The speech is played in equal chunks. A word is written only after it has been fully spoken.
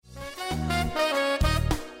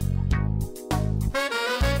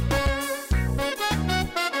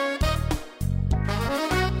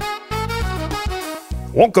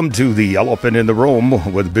Welcome to The Elephant in the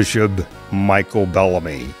Room with Bishop Michael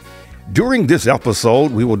Bellamy. During this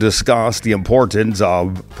episode, we will discuss the importance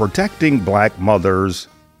of protecting Black mothers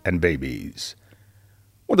and babies.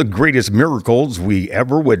 One of the greatest miracles we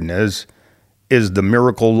ever witness is the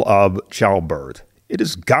miracle of childbirth. It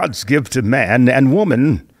is God's gift to man and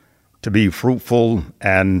woman to be fruitful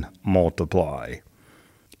and multiply.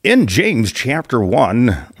 In James chapter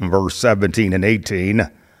 1, verse 17 and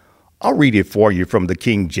 18, I'll read it for you from the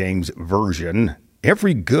King James Version.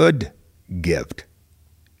 Every good gift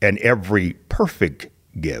and every perfect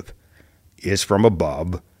gift is from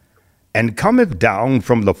above, and cometh down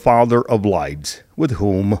from the Father of lights, with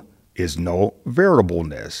whom is no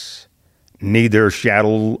variableness, neither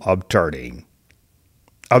shadow of turning.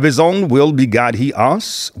 Of his own will begot he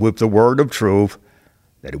us with the word of truth,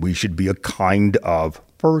 that we should be a kind of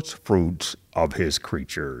first fruits of his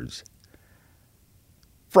creatures.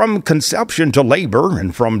 From conception to labor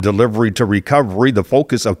and from delivery to recovery, the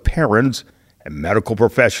focus of parents and medical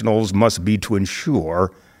professionals must be to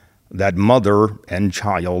ensure that mother and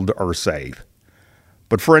child are safe.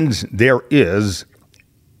 But friends, there is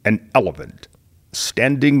an elephant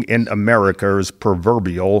standing in America's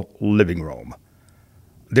proverbial living room.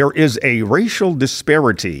 There is a racial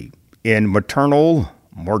disparity in maternal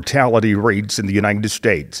mortality rates in the United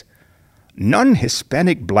States.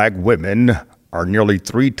 Non-Hispanic Black women are nearly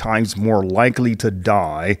 3 times more likely to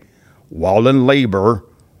die while in labor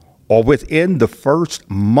or within the first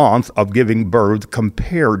month of giving birth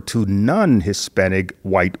compared to non-Hispanic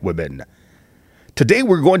white women. Today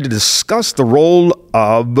we're going to discuss the role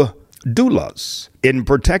of doulas in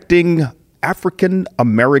protecting African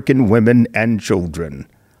American women and children.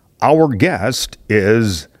 Our guest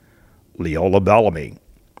is Leola Bellamy.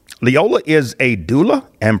 Leola is a doula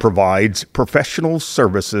and provides professional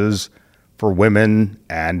services for women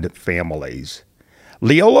and families.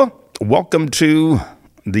 Leola, welcome to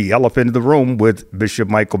The Elephant in the Room with Bishop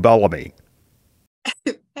Michael Bellamy.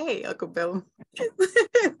 Hey, Uncle Bill.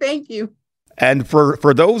 Thank you. And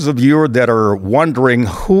for those of you that are wondering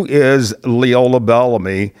who is Leola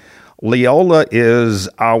Bellamy, Leola is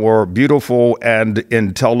our beautiful and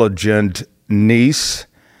intelligent niece,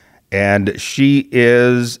 and she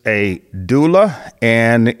is a doula,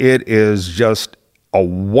 and it is just a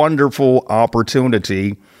wonderful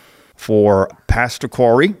opportunity for Pastor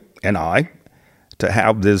Corey and I to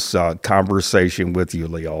have this conversation with you,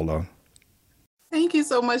 Leola. Thank you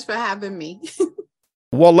so much for having me.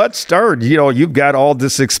 Well, let's start. You've got all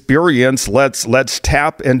this experience. Let's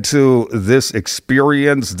tap into this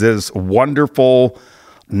experience, this wonderful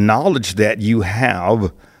knowledge that you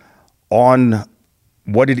have on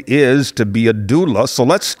what it is to be a doula. So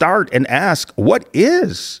let's start and ask, what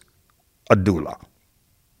is a doula?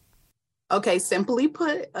 Okay, simply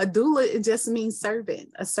put, a doula, it just means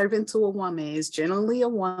servant. A servant to a woman is generally a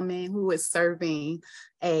woman who is serving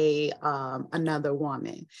another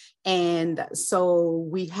woman. And so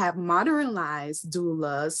we have modernized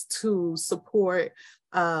doulas to support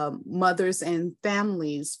mothers and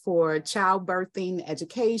families for childbirthing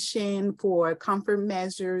education, for comfort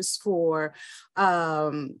measures, for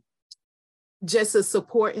just a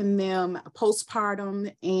support in them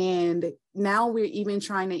postpartum. And now we're even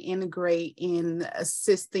trying to integrate in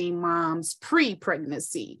assisting moms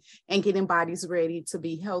pre-pregnancy and getting bodies ready to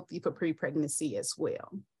be healthy for pre-pregnancy as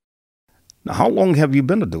well. Now, how long have you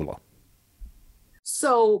been a doula?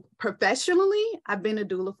 So professionally, I've been a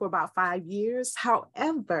doula for about 5 years.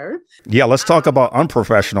 However, yeah, let's talk about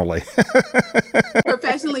unprofessionally.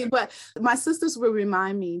 Professionally, but my sisters will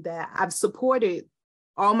remind me that I've supported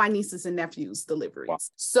all my nieces and nephews' deliveries. Wow.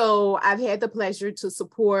 So I've had the pleasure to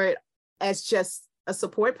support as just a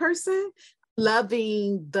support person,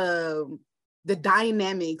 loving the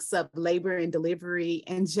dynamics of labor and delivery,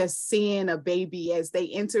 and just seeing a baby as they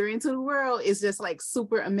enter into the world is just like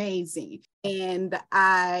super amazing. And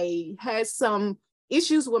I had some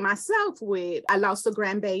issues with myself I lost a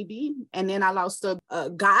grandbaby, and then I lost a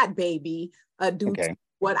god baby due to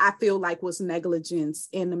what I feel like was negligence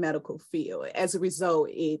in the medical field. As a result,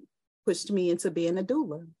 it pushed me into being a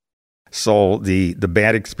doula. So the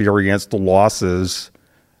bad experience, the losses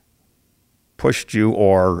pushed you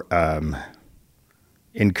or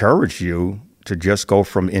encouraged you to just go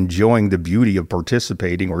from enjoying the beauty of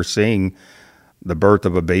participating or seeing the birth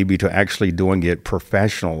of a baby to actually doing it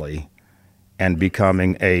professionally and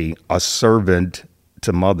becoming a servant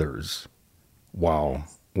to mothers. Wow.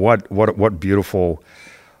 What a beautiful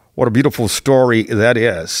story that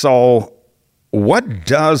is. So what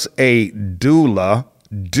does a doula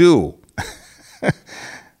do?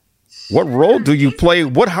 What role do you play?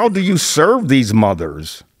 How do you serve these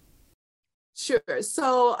mothers? Sure.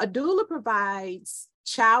 So a doula provides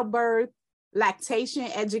childbirth, lactation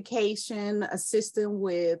education, assisting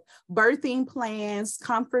with birthing plans,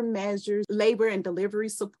 comfort measures, labor and delivery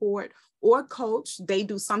support, or coach. They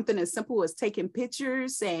do something as simple as taking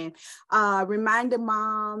pictures and remind the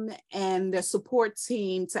mom and the support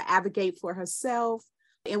team to advocate for herself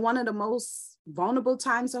in one of the most vulnerable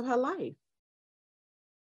times of her life.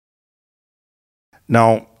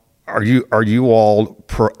 Now, are you all,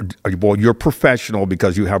 well, you're professional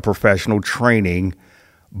because you have professional training,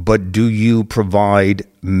 but do you provide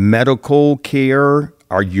medical care?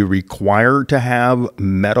 Are you required to have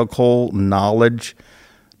medical knowledge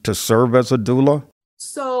to serve as a doula?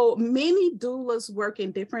 So many doulas work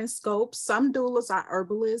in different scopes. Some doulas are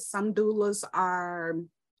herbalists, some doulas are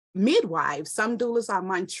midwives, some doulas are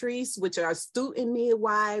mentrices, which are student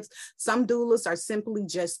midwives. Some doulas are simply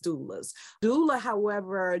just doulas. Doula,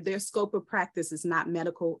 however, their scope of practice is not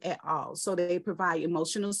medical at all. So they provide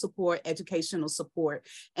emotional support, educational support,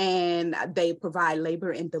 and they provide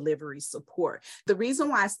labor and delivery support. The reason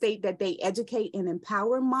why I state that they educate and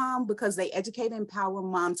empower mom, because they educate and empower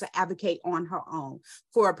mom to advocate on her own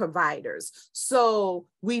for providers. So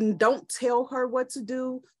we don't tell her what to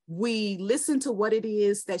do. We listen to what it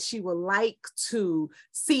is that she would like to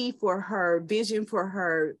see for her vision, for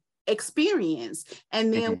her experience,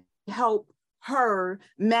 and then help her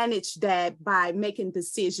manage that by making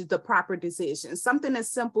decisions, the proper decisions. Something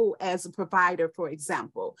as simple as a provider, for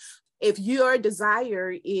example. If your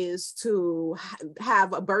desire is to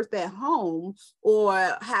have a birth at home or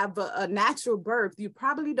have a natural birth, you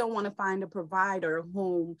probably don't want to find a provider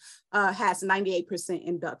who has 98%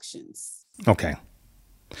 inductions. Okay.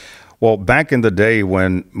 Well, back in the day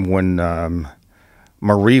when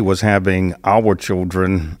Marie was having our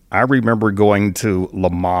children, I remember going to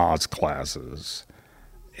Lamaze classes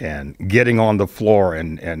and getting on the floor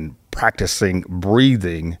and practicing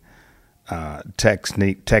breathing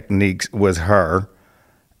techniques with her,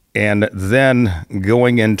 and then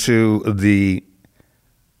going into the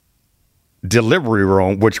delivery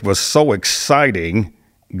room, which was so exciting,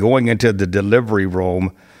 going into the delivery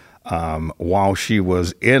room while she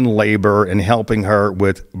was in labor and helping her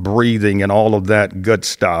with breathing and all of that good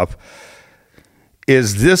stuff.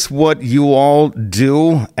 Is this what you all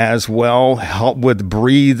do as well? Help with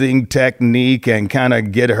breathing technique and kind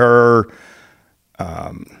of get her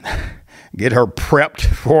prepped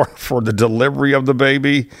for the delivery of the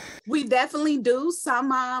baby? We definitely do. Some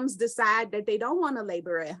moms decide that they don't want to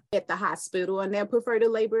labor at the hospital and they prefer to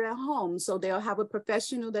labor at home. So they'll have a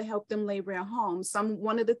professional to help them labor at home.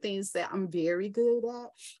 One of the things that I'm very good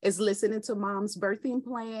at is listening to mom's birthing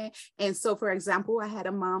plan. And so, for example, I had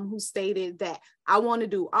a mom who stated that I want to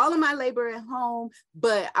do all of my labor at home,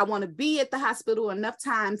 but I want to be at the hospital enough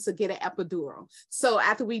time to get an epidural. So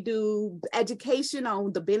after we do education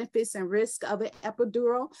on the benefits and risk of an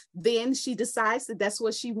epidural, then she decides that that's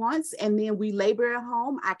what she wants. And then we labor at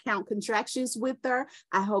home. I count contractions with her.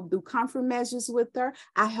 I help do comfort measures with her.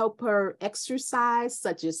 I help her exercise,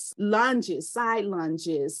 such as lunges, side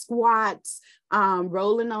lunges, squats,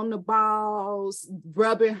 rolling on the balls,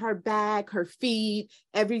 rubbing her back, her feet,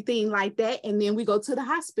 everything like that. And then we go to the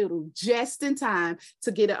hospital just in time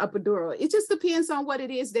to get an epidural. It just depends on what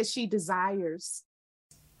it is that she desires.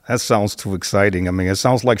 That sounds too exciting. I mean, it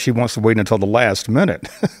sounds like she wants to wait until the last minute.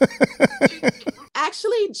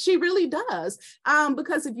 Actually, she really does.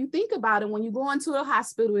 Because if you think about it, when you go into a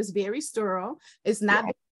hospital, it's very sterile. It's not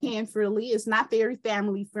hand-friendly. It's not very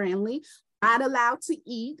family-friendly. Not allowed to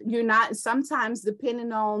eat. You're not, sometimes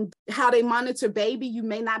depending on how they monitor baby, you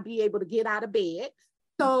may not be able to get out of bed.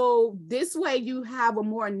 So this way you have a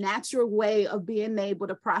more natural way of being able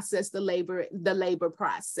to process the labor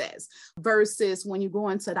process versus when you go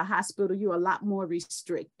into the hospital, you're a lot more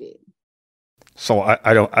restricted. So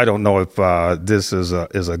I don't know if this is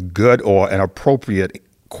a good or an appropriate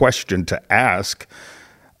question to ask.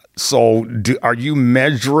 So are you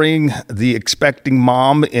measuring the expecting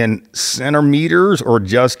mom in centimeters or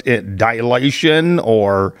just in dilation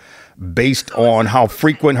or based on how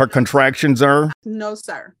frequent her contractions are? No,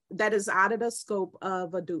 sir. That is out of the scope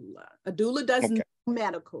of a doula. A doula does no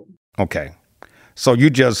medical. Okay. So you're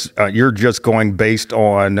just going based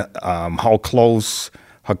on how close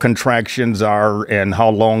her contractions are and how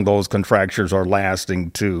long those contractions are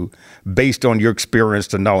lasting based on your experience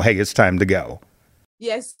to know, hey, it's time to go.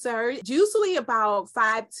 Yes, sir. Usually about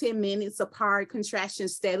 5-10 minutes apart,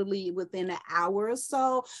 contractions steadily within an hour or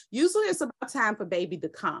so. Usually it's about time for baby to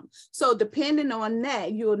come. So depending on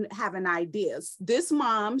that, you'll have an idea. This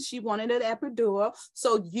mom, she wanted an epidural.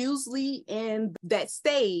 So usually in that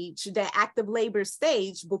stage, that active labor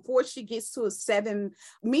stage, before she gets to 7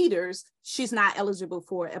 meters, she's not eligible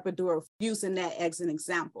for epidural, using that as an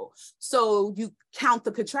example. So you count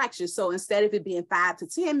the contractions. So instead of it being 5 to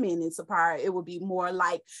 10 minutes apart, it would be more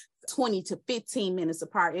like 20 to 15 minutes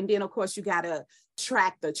apart. And then, of course, you got to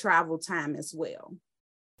track the travel time as well.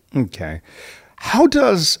 Okay. How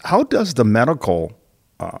does the medical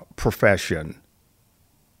profession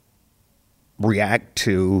react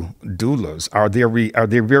to doulas? Are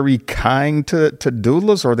they very kind to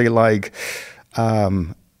doulas? Or are they like,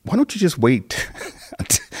 why don't you just wait,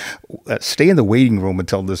 stay in the waiting room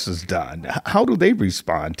until this is done? How do they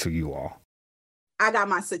respond to you all? I got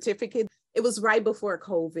my certificate. It was right before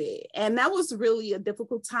COVID. And that was really a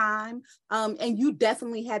difficult time. And you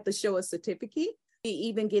definitely had to show a certificate to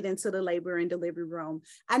even get into the labor and delivery room.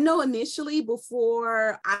 I know initially,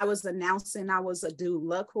 before I was announcing I was a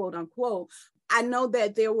doula, quote unquote, I know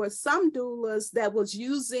that there were some doulas that was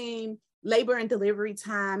using labor and delivery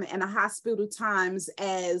time and a hospital times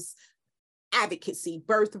as advocacy,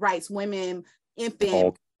 birth rights, women,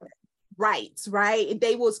 infant rights, right?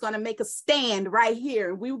 They was going to make a stand right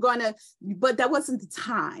here. We were going to, but that wasn't the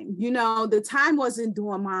time. The time wasn't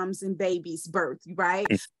doing moms and babies' birth, right?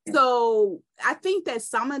 So I think that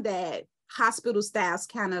some of that hospital staffs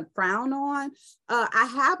kind of frown on. I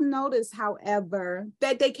have noticed, however,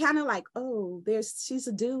 that they kind of like, oh, she's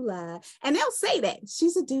a doula. And they'll say that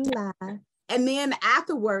she's a doula. And then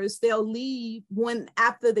afterwards, they'll leave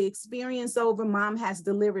after the experience over, mom has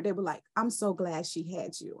delivered, they were like, I'm so glad she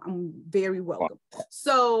had you. I'm very welcome. Wow.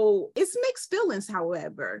 So it's mixed feelings,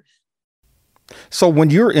 however. So when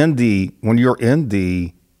you're in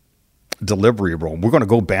the delivery room, we're going to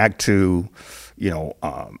go back to,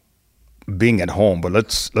 being at home, but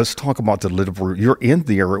let's talk about the delivery. You're in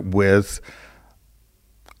there with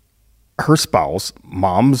her spouse,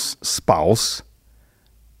 mom's spouse.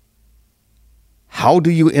 How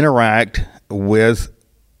do you interact with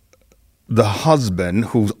the husband,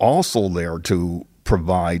 who's also there to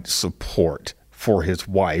provide support for his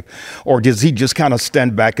wife? Or does he just kind of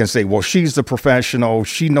stand back and say, well, she's the professional,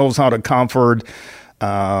 she knows how to comfort,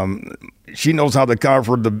 she knows how to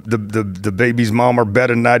comfort the baby's mom or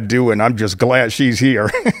better than I do, and I'm just glad she's here?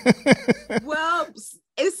 Well,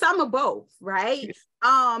 it's some of both, right?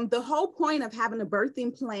 The whole point of having a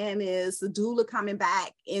birthing plan is the doula coming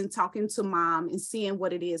back and talking to mom and seeing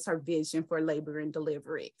what it is, her vision for labor and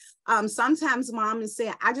delivery. Sometimes mom is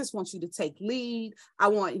saying, I just want you to take lead. I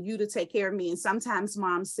want you to take care of me. And sometimes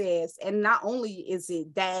mom says, and not only is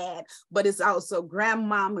it dad, but it's also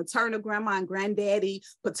grandma, maternal grandma and granddaddy,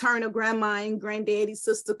 paternal grandma and granddaddy,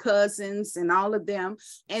 sister, cousins, and all of them.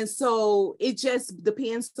 And so it just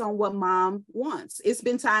depends on what mom wants. It's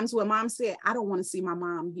been times where mom said, I don't want to see my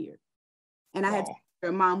mom here. And I had to,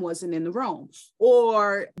 her mom wasn't in the room.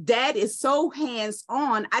 Or dad is so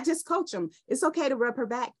hands-on, I just coach him. It's okay to rub her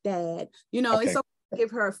back, dad. It's okay to give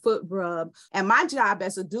her a foot rub. And my job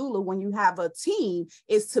as a doula, when you have a team,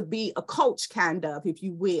 is to be a coach, kind of, if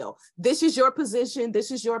you will. This is your position. This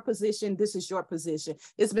is your position. This is your position.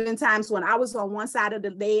 It's been times when I was on one side of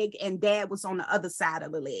the leg and dad was on the other side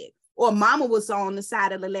of the leg. Or mama was on the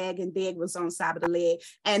side of the leg and dad was on the side of the leg.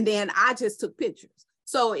 And then I just took pictures.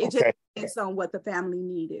 So it just depends on what the family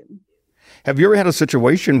needed. Have you ever had a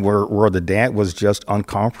situation where the dad was just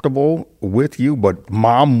uncomfortable with you, but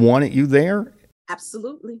mom wanted you there?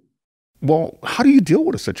 Absolutely. Well, how do you deal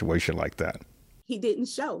with a situation like that? He didn't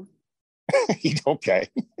show. Okay.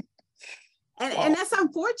 And that's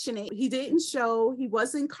unfortunate. He didn't show. He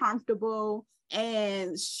wasn't comfortable.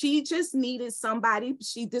 And she just needed somebody.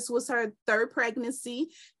 This was her third pregnancy,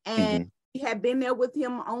 and he had been there with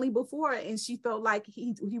him only before, and she felt like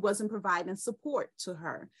he wasn't providing support to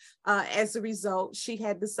her. As a result, she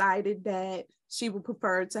had decided that she would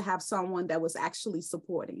prefer to have someone that was actually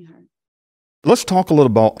supporting her. Let's talk a little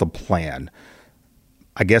about the plan.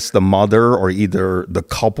 I guess the mother or either the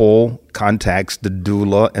couple contacts the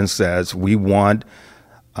doula and says, we want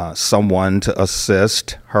someone to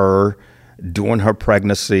assist her during her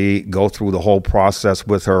pregnancy, go through the whole process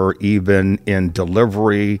with her, even in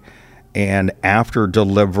delivery and after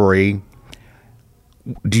delivery.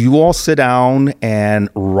 Do you all sit down and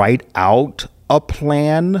write out a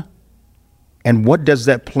plan? And what does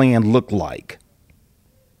that plan look like?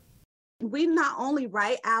 We not only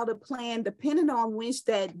write out a plan depending on which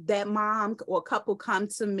that mom or couple come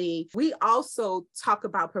to me, we also talk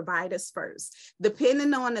about providers first.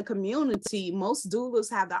 Depending on the community, most doulas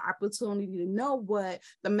have the opportunity to know what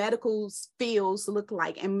the medical fields look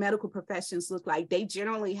like and medical professions look like. They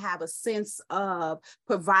generally have a sense of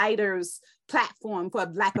providers platform, for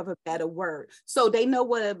lack of a better word. So they know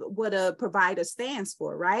what a provider stands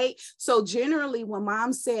for, right? So generally when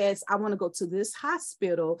mom says, I want to go to this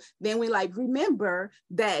hospital, then we remember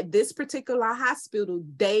that this particular hospital,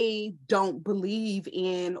 they don't believe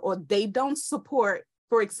in, or they don't support,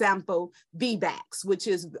 for example, VBACs, which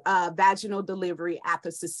is vaginal delivery after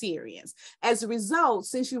cesareans. As a result,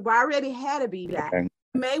 since you've already had a VBAC,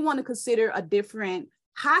 you may want to consider a different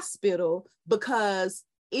hospital, because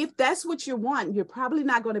if that's what you want, you're probably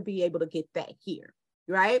not going to be able to get that here,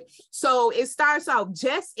 right? So it starts off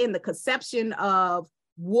just in the conception of,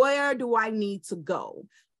 where do I need to go?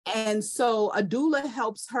 And so a doula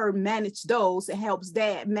helps her manage those, and helps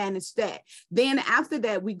dad manage that. Then after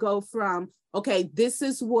that, we go from, okay, this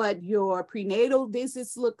is what your prenatal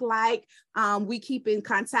visits look like. We keep in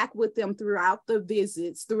contact with them throughout the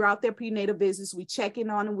visits, throughout their prenatal visits. We check in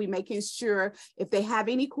on them. We making sure if they have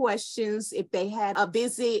any questions, if they had a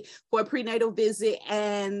visit for a prenatal visit,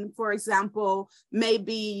 and for example,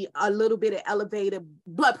 maybe a little bit of elevated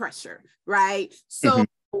blood pressure, right? So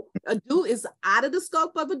a doula is out of the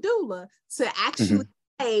scope of a doula to actually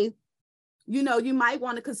say, you might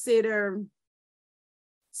want to consider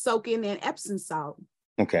soaking in Epsom salt.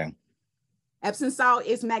 Okay. Epsom salt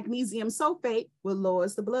is magnesium sulfate, which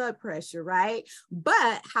lowers the blood pressure, right?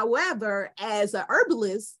 But however, as a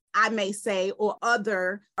herbalist, I may say, or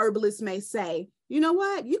other herbalists may say, you know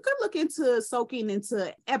what, you could look into soaking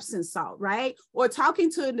into Epsom salt, right? Or talking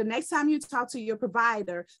to, the next time you talk to your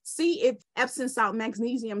provider, see if Epsom salt,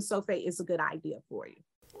 magnesium sulfate is a good idea for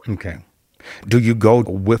you. Okay. Do you go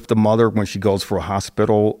with the mother when she goes for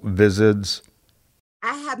hospital visits?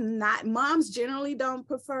 I have not. Moms generally don't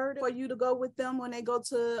prefer for you to go with them when they go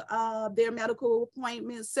to their medical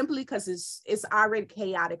appointments, simply because it's already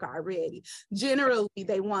chaotic already. Generally,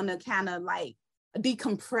 they want to kind of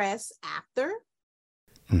decompress after.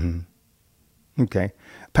 Mm-hmm. Okay.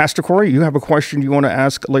 Pastor Corey, you have a question you want to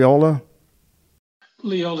ask Leola?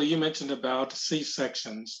 Leola, you mentioned about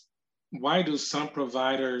C-sections. Why do some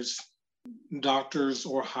providers, doctors,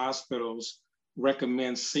 or hospitals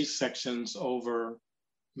recommend C-sections over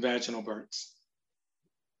vaginal births?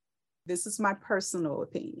 This is my personal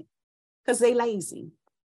opinion, because they lazy.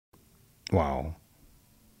 Wow.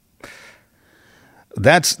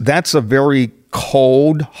 That's a very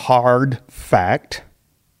cold, hard fact.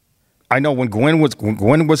 I know when Gwen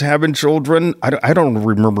was having children, I don't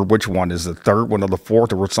remember which one is the third one or the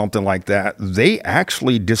fourth or something like that. They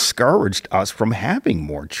actually discouraged us from having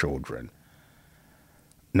more children.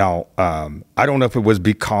 Now, I don't know if it was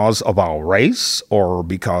because of our race or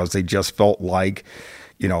because they just felt like,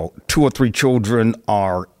 2 or 3 children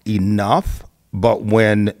are enough. But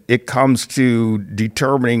when it comes to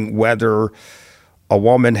determining whether a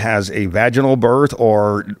woman has a vaginal birth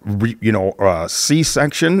or, a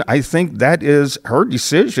C-section, I think that is her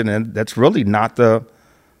decision. And that's really not the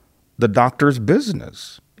doctor's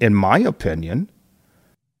business, in my opinion.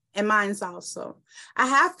 And mine's also. I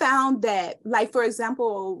have found that, for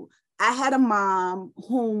example, I had a mom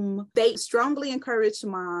whom they strongly encouraged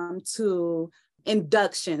mom to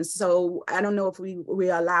inductions. So I don't know if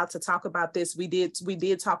we're allowed to talk about this. We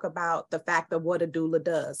did talk about the fact of what a doula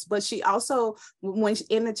does, but she also, when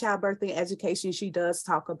in the childbirthing education, she does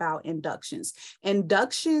talk about inductions.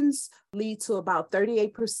 Inductions lead to about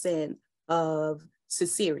 38% of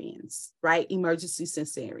cesareans, right? Emergency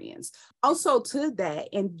cesareans. Also to that,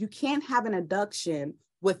 and you can't have an induction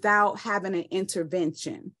without having an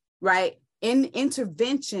intervention, right? In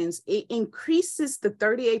interventions, it increases the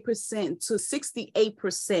 38% to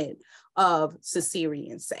 68% of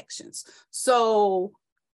cesarean sections. So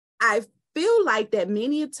I feel like that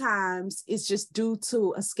many times it's just due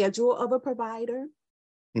to a schedule of a provider.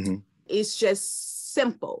 Mm-hmm. It's just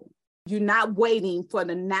simple. You're not waiting for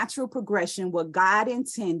the natural progression, what God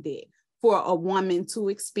intended for a woman to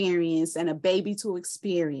experience and a baby to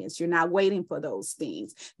experience. You're not waiting for those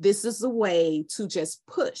things. This is a way to just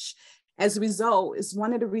push. As a result, it's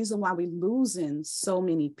one of the reasons why we're losing so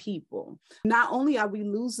many people. Not only are we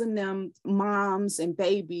losing them, moms and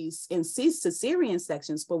babies in cesarean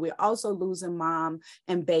sections, but we're also losing mom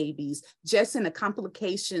and babies just in the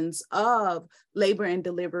complications of labor and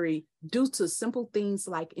delivery due to simple things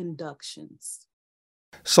like inductions.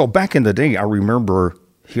 So back in the day, I remember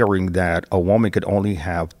hearing that a woman could only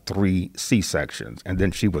have 3 C-sections and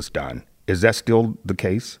then she was done. Is that still the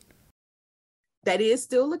case? That is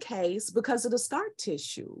still the case because of the scar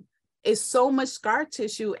tissue. It's so much scar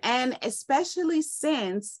tissue, and especially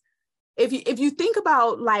since if you think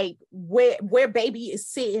about like where baby is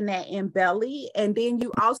sitting at in belly, and then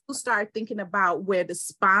you also start thinking about where the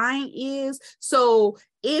spine is. So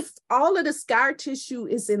if all of the scar tissue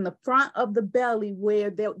is in the front of the belly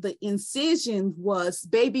where the incision was,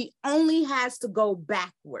 baby only has to go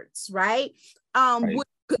backwards, right? Right. Which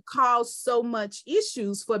could cause so much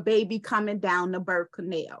issues for baby coming down the birth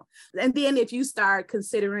canal. And then if you start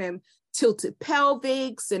considering tilted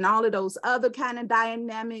pelvics and all of those other kind of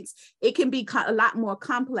dynamics, it can be a lot more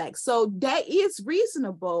complex. So that is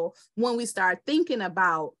reasonable when we start thinking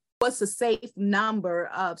about what's a safe number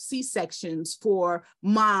of C-sections for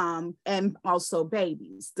mom and also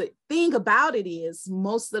babies. The thing about it is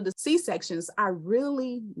most of the C-sections are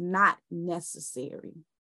really not necessary.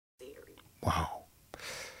 Wow.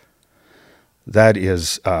 That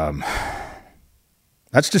is,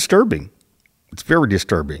 that's disturbing. It's very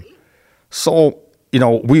disturbing. So,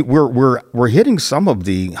 we're hitting some of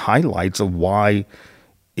the highlights of why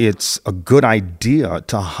it's a good idea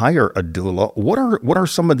to hire a doula. What are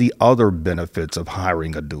some of the other benefits of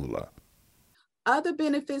hiring a doula? Other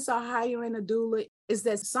benefits of hiring a doula is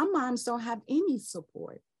that some moms don't have any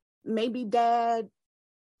support. Maybe dad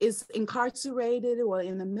is incarcerated or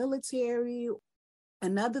in the military.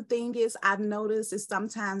 Another thing is I've noticed is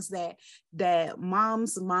sometimes that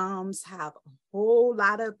moms have a whole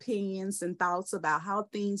lot of opinions and thoughts about how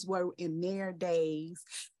things were in their days.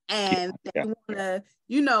 And they want to,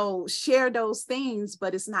 share those things,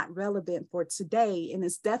 but it's not relevant for today. And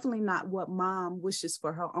it's definitely not what mom wishes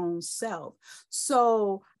for her own self.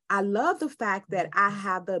 So I love the fact that I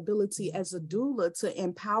have the ability as a doula to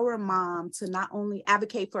empower mom to not only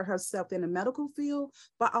advocate for herself in the medical field,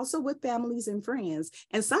 but also with families and friends.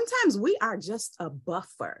 And sometimes we are just a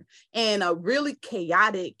buffer in a really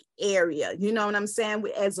chaotic area. You know what I'm saying?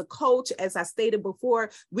 As a coach, as I stated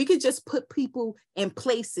before, we could just put people in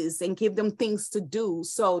places and give them things to do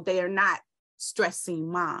so they are not stressing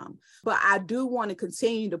mom. But I do want to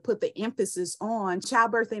continue to put the emphasis on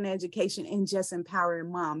childbirth and education and just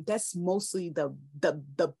empowering mom. That's mostly the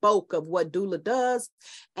bulk of what doula does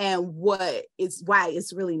and why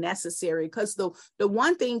it's really necessary. Because the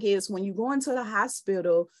one thing is when you go into the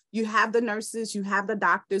hospital, you have the nurses, you have the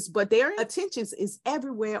doctors, but their attention is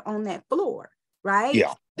everywhere on that floor, right?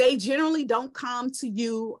 Yeah. They generally don't come to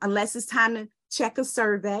you unless it's time to check a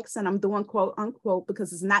cervix, and I'm doing quote unquote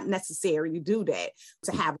because it's not necessary to do that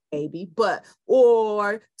to have a baby,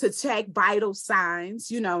 or to check vital signs,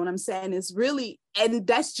 you know what I'm saying? It's really, and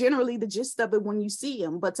that's generally the gist of it when you see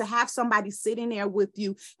them. But to have somebody sitting there with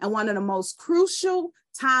you and one of the most crucial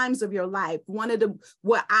times of your life,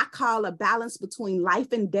 what I call a balance between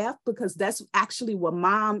life and death, because that's actually what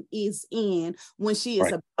mom is in when she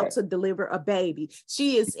is about to deliver a baby.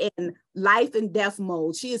 She is in life and death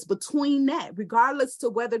mode. She is between that, regardless to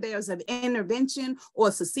whether there's an intervention or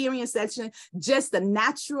a cesarean section, just the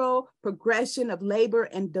natural progression of labor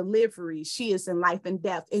and delivery. She is in life and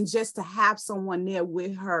death. And just to have someone there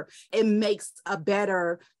with her, it makes a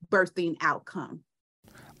better birthing outcome.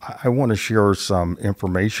 I want to share some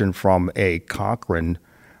information from a Cochrane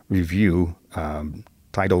review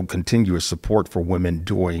titled Continuous Support for Women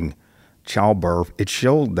During Childbirth. It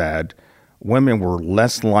showed that women were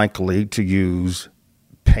less likely to use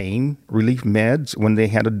pain relief meds when they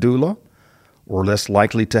had a doula, were less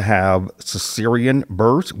likely to have cesarean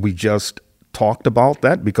births. We just talked about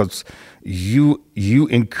that because you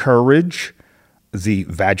encourage the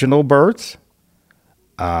vaginal births.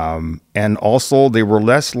 And also they're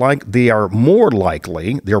more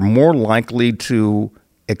likely to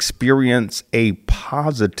experience a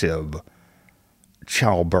positive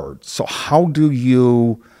childbirth. So how do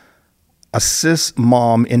you assist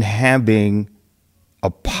mom in having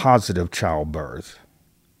a positive childbirth?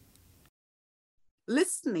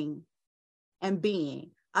 Listening and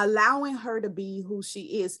being. Allowing her to be who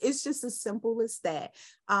she is. It's just as simple as that.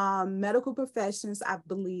 Medical professions, I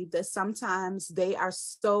believe that sometimes they are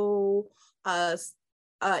so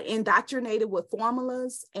indoctrinated with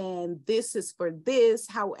formulas, and this is for this.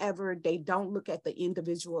 However, they don't look at the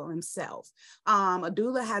individual himself. A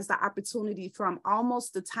doula has the opportunity from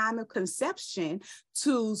almost the time of conception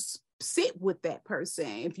to sit with that person.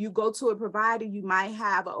 If you go to a provider, you might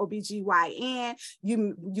have an OBGYN.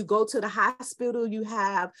 You go to the hospital, you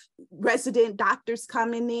have resident doctors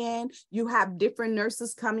coming in, you have different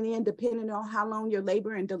nurses coming in depending on how long your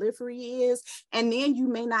labor and delivery is. And then you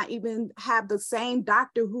may not even have the same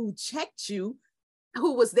doctor who checked you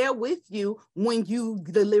who was there with you when you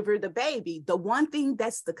delivered the baby. The one thing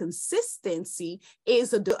that's the consistency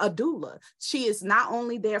is a doula. She is not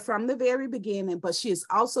only there from the very beginning, but she is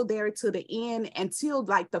also there to the end until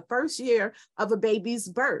like the first year of a baby's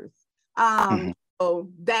birth.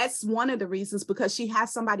 So that's one of the reasons, because she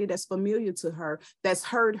has somebody that's familiar to her, that's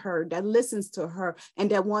heard her, that listens to her,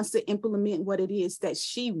 and that wants to implement what it is that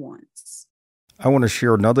she wants. I want to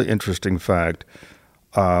share another interesting fact.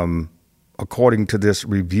 According to this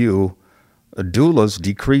review, doulas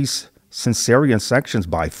decrease cesarean sections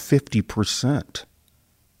by 50%,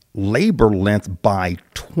 labor length by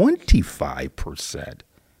 25%.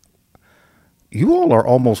 You all are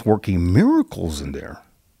almost working miracles in there.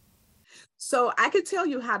 So I could tell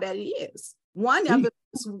you how that is. One of it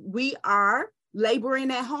is we are laboring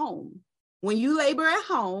at home. When you labor at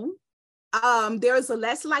home, there is a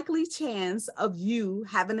less likely chance of you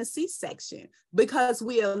having a C-section, because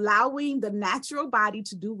we are allowing the natural body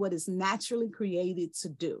to do what is naturally created to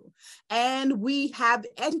do. And we have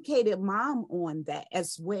educated mom on that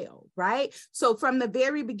as well, right? So from the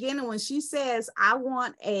very beginning, when she says, I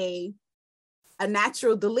want a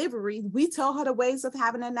natural delivery, we tell her the ways of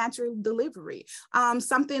having a natural delivery.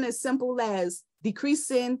 Something as simple as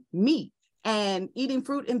decreasing meat and eating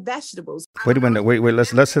fruit and vegetables. Wait a minute. Wait.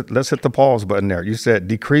 Let's hit the pause button there. You said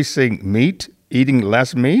decreasing meat, eating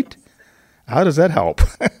less meat. How does that help?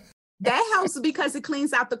 That helps because it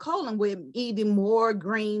cleans out the colon with eating more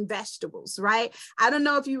green vegetables, right? I don't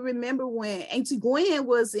know if you remember when Auntie Gwen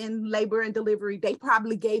was in labor and delivery, they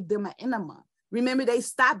probably gave them an enema. Remember, they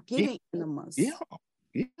stopped giving enemas. Yeah,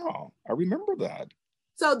 I remember that.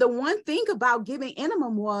 So the one thing about giving enema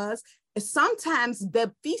was sometimes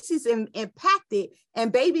the feces impacted,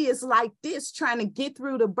 and baby is like this trying to get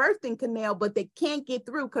through the birthing canal, but they can't get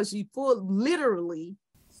through because you pull literally.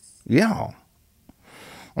 Yeah.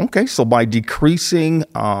 Okay, so by decreasing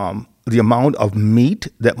the amount of meat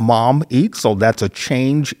that mom eats, so that's a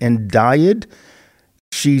change in diet,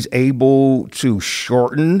 she's able to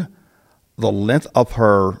shorten the length of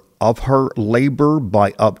her labor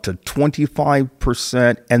by up to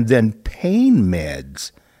 25%, and then pain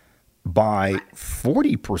meds by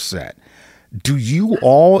 40%. Do you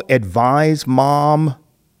all advise mom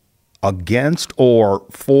against or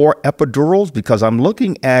for epidurals? Because I'm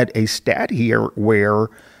looking at a stat here where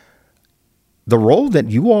the role that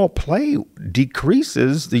you all play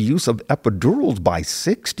decreases the use of epidurals by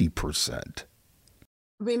 60%.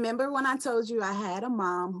 Remember when I told you I had a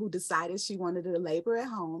mom who decided she wanted to labor at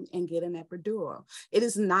home and get an epidural? It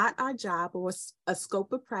is not our job or a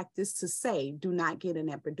scope of practice to say, do not get an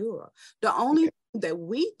epidural. The only thing that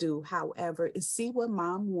we do, however, is see what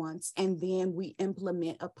mom wants, and then we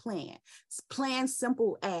implement a plan. Plan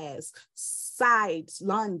simple as side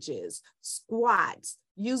lunges, squats,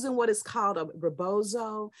 using what is called a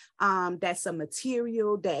rebozo. That's a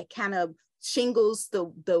material that kind of shingles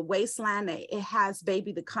the waistline, that it has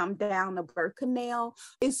baby to come down the birth canal.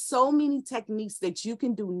 It's so many techniques that you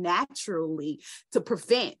can do naturally to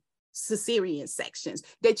prevent cesarean sections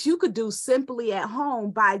that you could do simply at home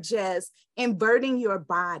by just inverting your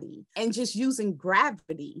body and just using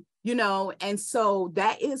gravity, and so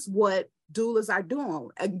that is what doulas are doing.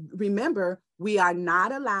 Remember, we are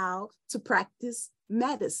not allowed to practice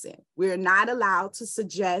medicine. We're not allowed to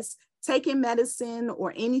suggest taking medicine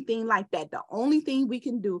or anything like that. The only thing we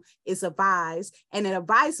can do is advise, and an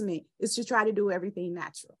advisement is to try to do everything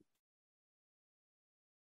natural.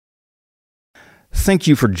 Thank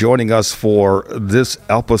you for joining us for this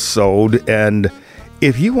episode. And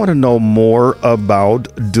if you want to know more about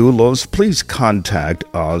doulas, please contact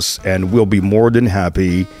us, and we'll be more than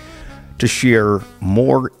happy to share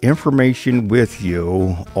more information with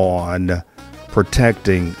you on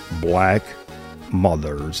protecting Black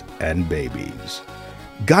mothers and babies.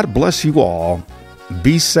 God bless you all.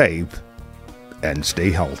 Be safe and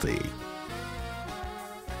stay healthy.